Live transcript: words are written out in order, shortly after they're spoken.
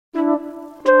How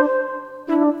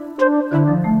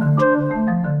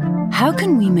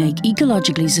can we make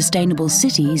ecologically sustainable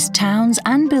cities, towns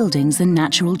and buildings the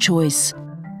natural choice?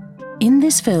 In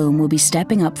this film, we'll be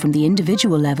stepping up from the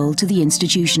individual level to the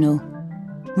institutional.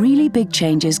 Really big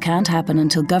changes can't happen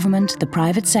until government, the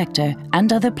private sector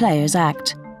and other players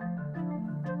act.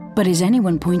 But is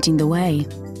anyone pointing the way?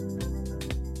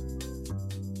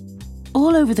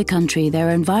 All over the country, there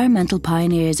are environmental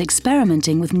pioneers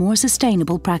experimenting with more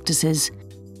sustainable practices.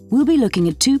 We'll be looking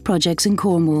at 2 projects in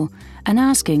Cornwall and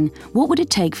asking what would it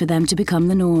take for them to become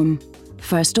the norm.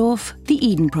 First off, the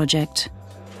Eden Project.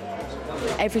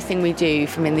 Everything we do,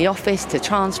 from in the office to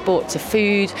transport to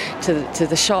food to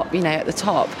the shop, at the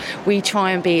top, we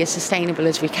try and be as sustainable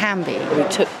as we can be. We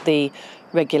took the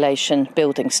regulation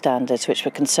building standards, which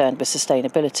were concerned with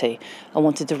sustainability, and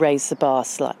wanted to raise the bar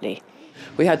slightly.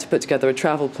 We had to put together a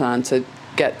travel plan to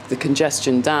get the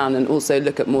congestion down and also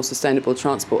look at more sustainable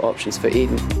transport options for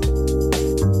Eden.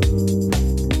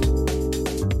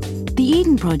 The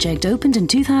Eden Project opened in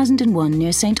 2001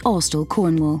 near St Austell,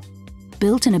 Cornwall.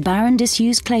 Built in a barren,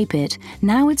 disused clay pit,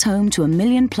 now it's home to 1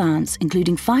 million plants,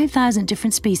 including 5,000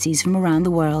 different species from around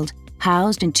the world,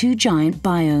 housed in 2 giant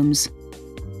biomes.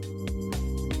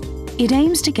 It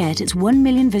aims to get its 1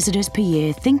 million visitors per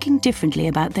year thinking differently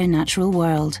about their natural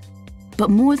world. But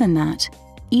more than that,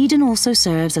 Eden also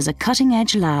serves as a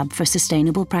cutting-edge lab for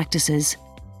sustainable practices.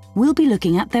 We'll be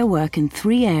looking at their work in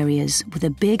 3 areas with a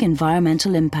big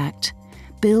environmental impact: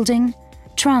 building,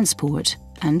 transport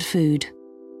and food.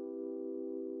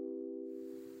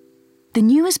 The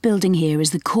newest building here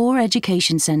is the Core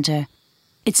Education Centre.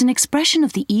 It's an expression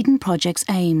of the Eden Project's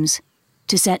aims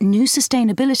to set new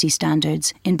sustainability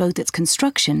standards in both its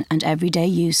construction and everyday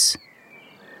use.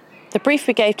 The brief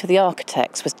we gave to the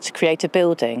architects was to create a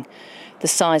building the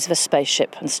size of a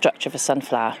spaceship and structure of a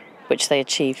sunflower, which they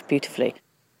achieved beautifully.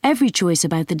 Every choice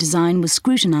about the design was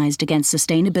scrutinised against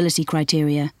sustainability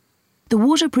criteria. The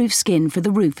waterproof skin for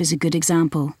the roof is a good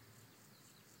example.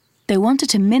 They wanted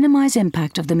to minimise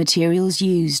impact of the materials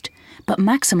used, but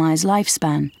maximise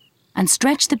lifespan, and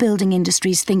stretch the building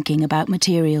industry's thinking about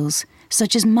materials,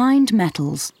 such as mined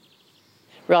metals.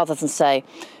 Rather than say,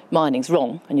 mining's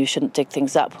wrong and you shouldn't dig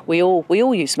things up, we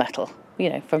all use metal.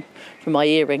 From my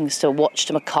earrings to a watch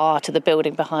to my car to the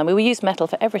building behind me, we use metal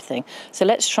for everything. So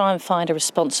let's try and find a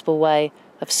responsible way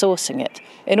of sourcing it.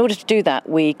 In order to do that,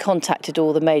 we contacted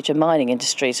all the major mining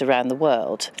industries around the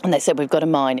world, and they said we've got a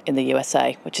mine in the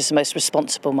USA, which is the most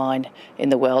responsible mine in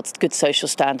the world, good social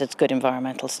standards, good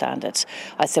environmental standards.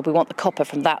 I said we want the copper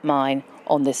from that mine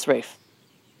on this roof.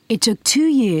 It took 2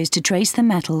 years to trace the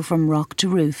metal from rock to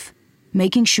roof,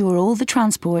 making sure all the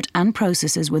transport and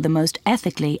processes were the most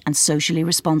ethically and socially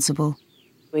responsible.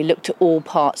 We looked at all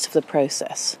parts of the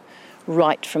process,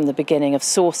 right from the beginning of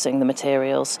sourcing the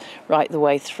materials, right the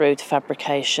way through to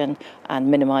fabrication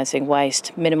and minimising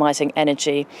waste, minimising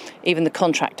energy. Even the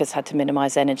contractors had to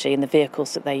minimise energy in the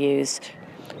vehicles that they used.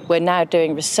 We're now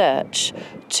doing research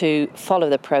to follow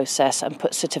the process and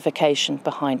put certification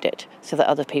behind it so that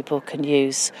other people can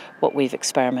use what we've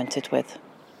experimented with.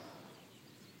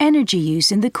 Energy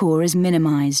use in the core is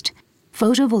minimised.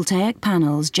 Photovoltaic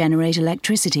panels generate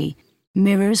electricity,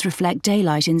 mirrors reflect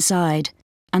daylight inside,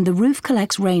 and the roof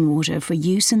collects rainwater for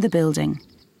use in the building.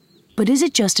 But is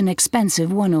it just an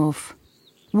expensive one-off?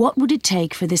 What would it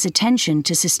take for this attention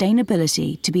to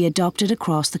sustainability to be adopted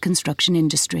across the construction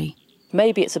industry?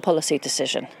 Maybe it's a policy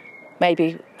decision.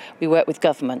 Maybe we work with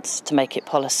governments to make it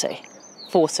policy,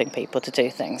 forcing people to do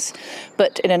things.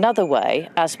 But in another way,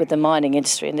 as with the mining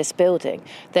industry in this building,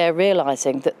 they're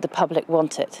realising that the public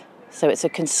want it. So it's a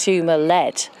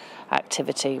consumer-led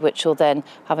activity which will then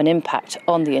have an impact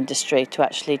on the industry to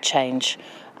actually change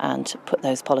and put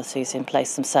those policies in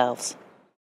place themselves.